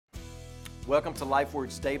Welcome to Life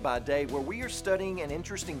Words Day by Day, where we are studying an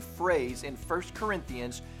interesting phrase in 1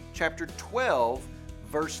 Corinthians chapter 12,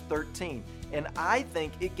 verse 13. And I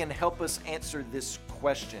think it can help us answer this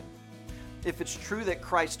question. If it's true that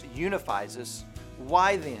Christ unifies us,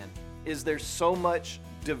 why then is there so much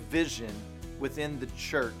division within the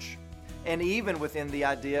church and even within the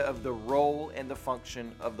idea of the role and the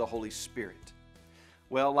function of the Holy Spirit?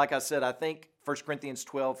 Well, like I said, I think 1 Corinthians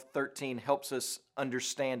 12:13 helps us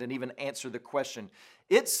understand and even answer the question.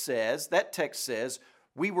 It says, that text says,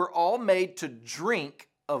 we were all made to drink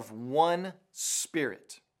of one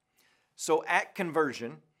Spirit. So at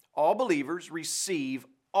conversion, all believers receive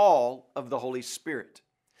all of the Holy Spirit.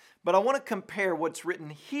 But I want to compare what's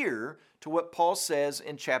written here to what Paul says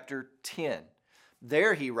in chapter 10.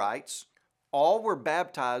 There he writes, all were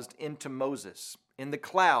baptized into Moses in the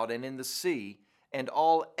cloud and in the sea, and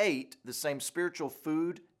all ate the same spiritual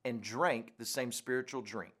food and drank the same spiritual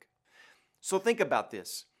drink. So think about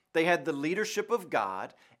this. They had the leadership of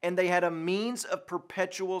God, and they had a means of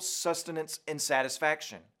perpetual sustenance and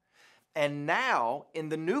satisfaction. And now, in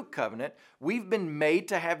the new covenant, we've been made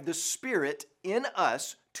to have the Spirit in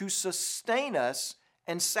us to sustain us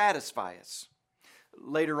and satisfy us.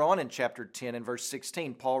 Later on in chapter 10 and verse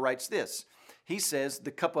 16, Paul writes this. He says,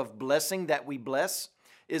 the cup of blessing that we bless,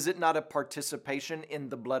 is it not a participation in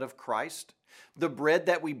the blood of Christ? The bread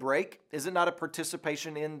that we break, is it not a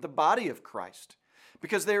participation in the body of Christ?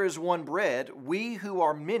 Because there is one bread, we who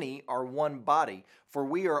are many are one body, for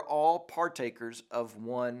we are all partakers of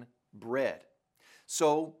one bread.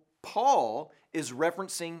 So Paul is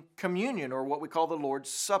referencing communion, or what we call the Lord's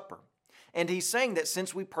Supper. And he's saying that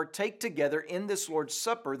since we partake together in this Lord's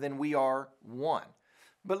Supper, then we are one.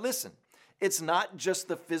 But listen, it's not just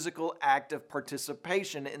the physical act of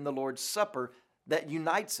participation in the Lord's Supper that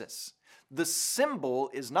unites us. The symbol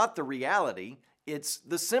is not the reality, it's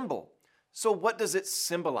the symbol. So what does it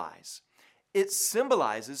symbolize? It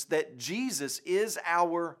symbolizes that Jesus is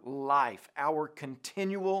our life, our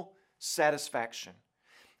continual satisfaction.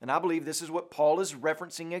 And I believe this is what Paul is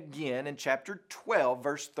referencing again in chapter 12,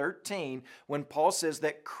 verse 13, when Paul says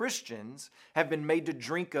that Christians have been made to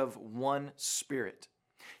drink of one Spirit.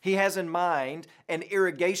 He has in mind an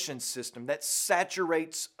irrigation system that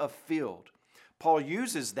saturates a field. Paul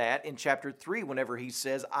uses that in chapter 3 whenever he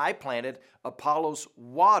says, I planted, Apollos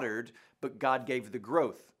watered, but God gave the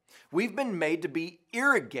growth. We've been made to be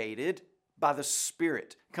irrigated by the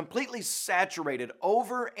Spirit, completely saturated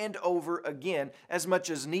over and over again as much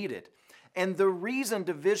as needed. And the reason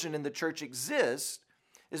division in the church exists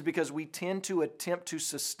is because we tend to attempt to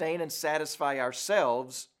sustain and satisfy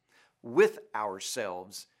ourselves with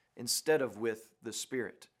ourselves instead of with the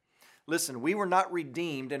Spirit. Listen, we were not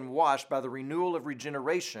redeemed and washed by the renewal of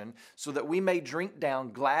regeneration so that we may drink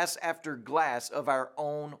down glass after glass of our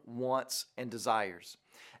own wants and desires.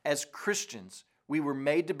 As Christians, we were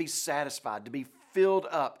made to be satisfied, to be filled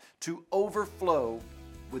up, to overflow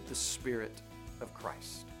with the Spirit of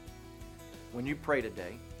Christ. When you pray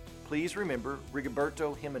today, please remember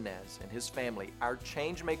Rigoberto Jimenez and his family, our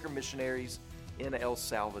Changemaker missionaries in El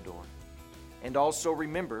Salvador. And also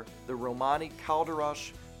remember the Romani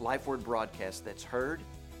Calderos Life Word broadcast that's heard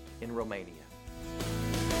in Romania.